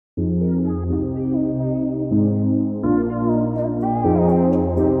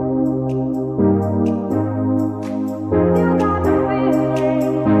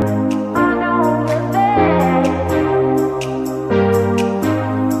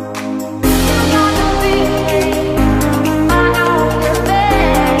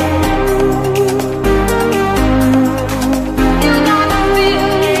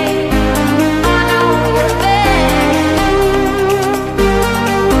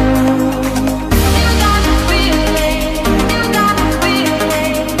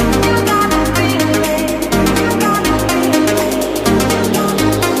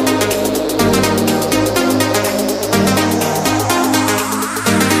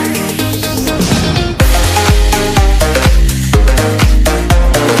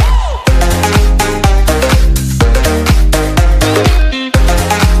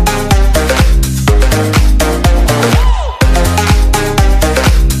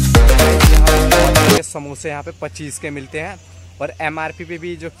समोसे यहाँ पे 25 के मिलते हैं। और MRP पे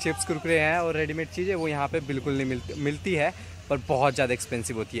भी जो चिप्स कुरकुरे हैं और रेडीमेड चीज़ें वो यहाँ पे बिल्कुल नहीं मिलती है, पर बहुत ज़्यादा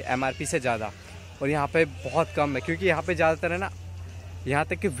एक्सपेंसिव होती है MRP से ज़्यादा। और यहाँ पे बहुत कम है, क्योंकि यहाँ पे ज़्यादातर है ना, यहाँ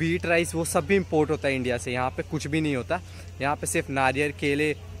तक कि व्हीट राइस वो सब भी इंपोर्ट होता है इंडिया से। यहाँ पे कुछ भी नहीं होता, यहाँ पे सिर्फ नारियल,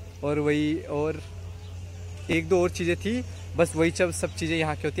 केले और वही और एक दो और चीज़ें थी, बस वही सब चीज़ें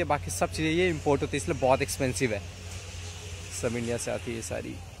यहाँ की होती है, बाकी सब चीज़ें ये इंपोर्ट होती है, इसलिए बहुत एक्सपेंसिव है, सब इंडिया से आती है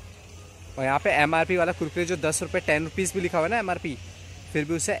सारी। और यहाँ पे MRP वाला कुरकुरे जो 10 रुपये 10 रुपीज़ भी लिखा हुआ है ना MRP, फिर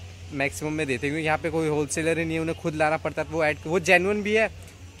भी उसे मैक्सिमम में देते हैं, क्योंकि यहाँ पे कोई होलसेलर ही नहीं है, उन्हें खुद लाना पड़ता है, तो वो जेन्युइन भी है।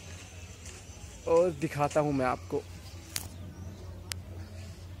 और दिखाता हूँ मैं आपको,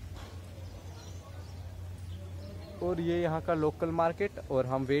 और ये यहाँ का लोकल मार्केट, और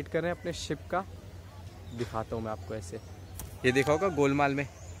हम वेट कर रहे हैं अपने शिप का। दिखाता हूँ मैं आपको ऐसे, ये देखा होगा गोलमाल में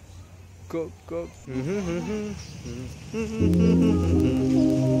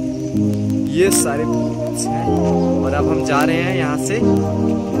ये सारे हैं। और अब हम जा रहे हैं यहाँ से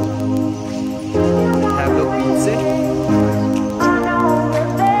हैवलॉक बीच से।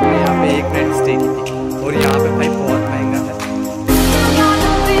 यहाँ पे एक नाइट स्टे की थी, और यहाँ पे भाई बहुत महंगा है।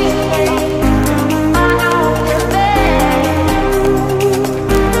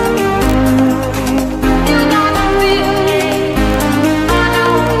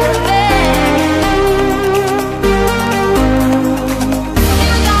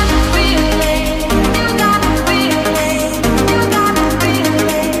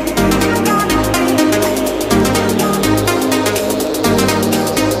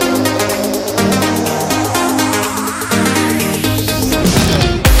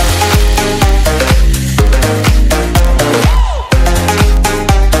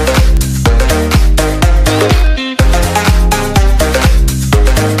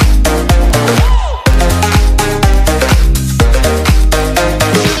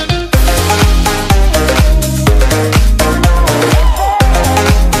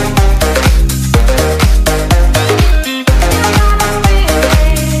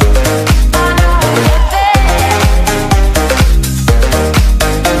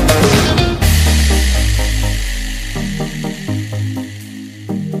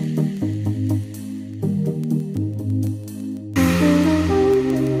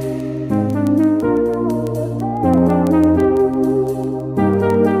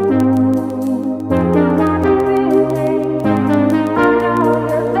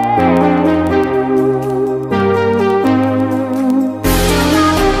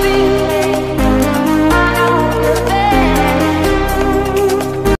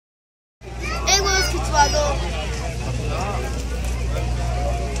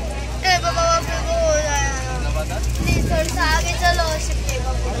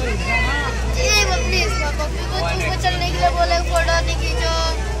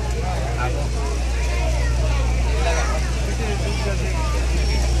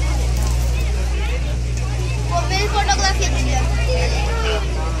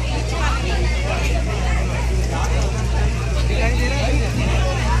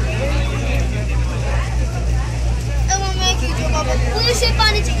 मुझे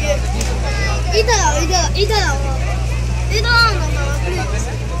पानी चाहिए, इधर आओ, इधर आओ, इधर आओ ना प्लीज।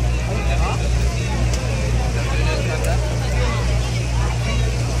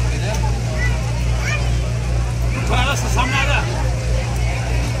 सामने आ जा,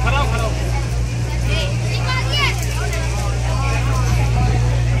 खड़ा खड़ा।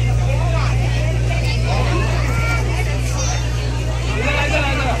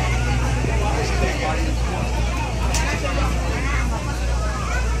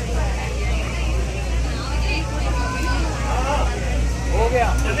 हो गया।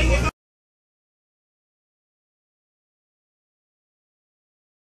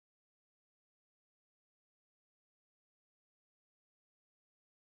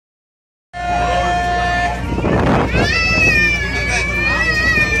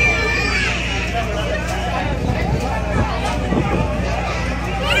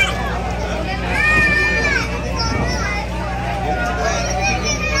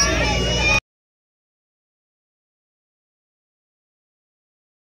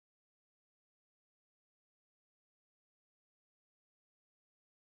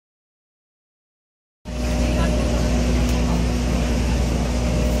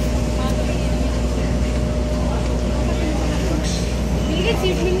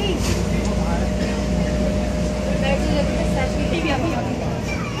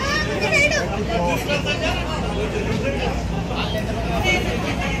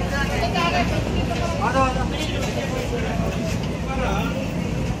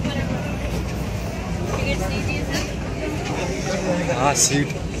 हाँ सीट,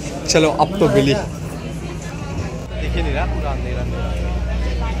 चलो अब तो मिली। दिख ही नहीं रहा, पूरा अंधेरा अंधेरा।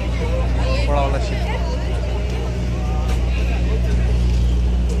 बड़ा वाला शिप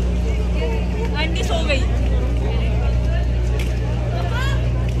आंटी सो गई।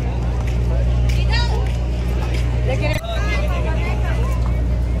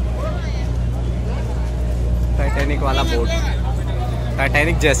 टाइटैनिक वाला बोट,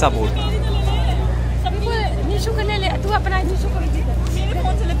 टाइटैनिक जैसा बोट। निशु को ले ले, तू अपना निशु को मेरे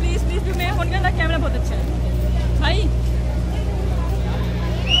फोन से ले प्लीज प्लीज, मेरे फोन के अंदर कैमरा बहुत अच्छा है भाई।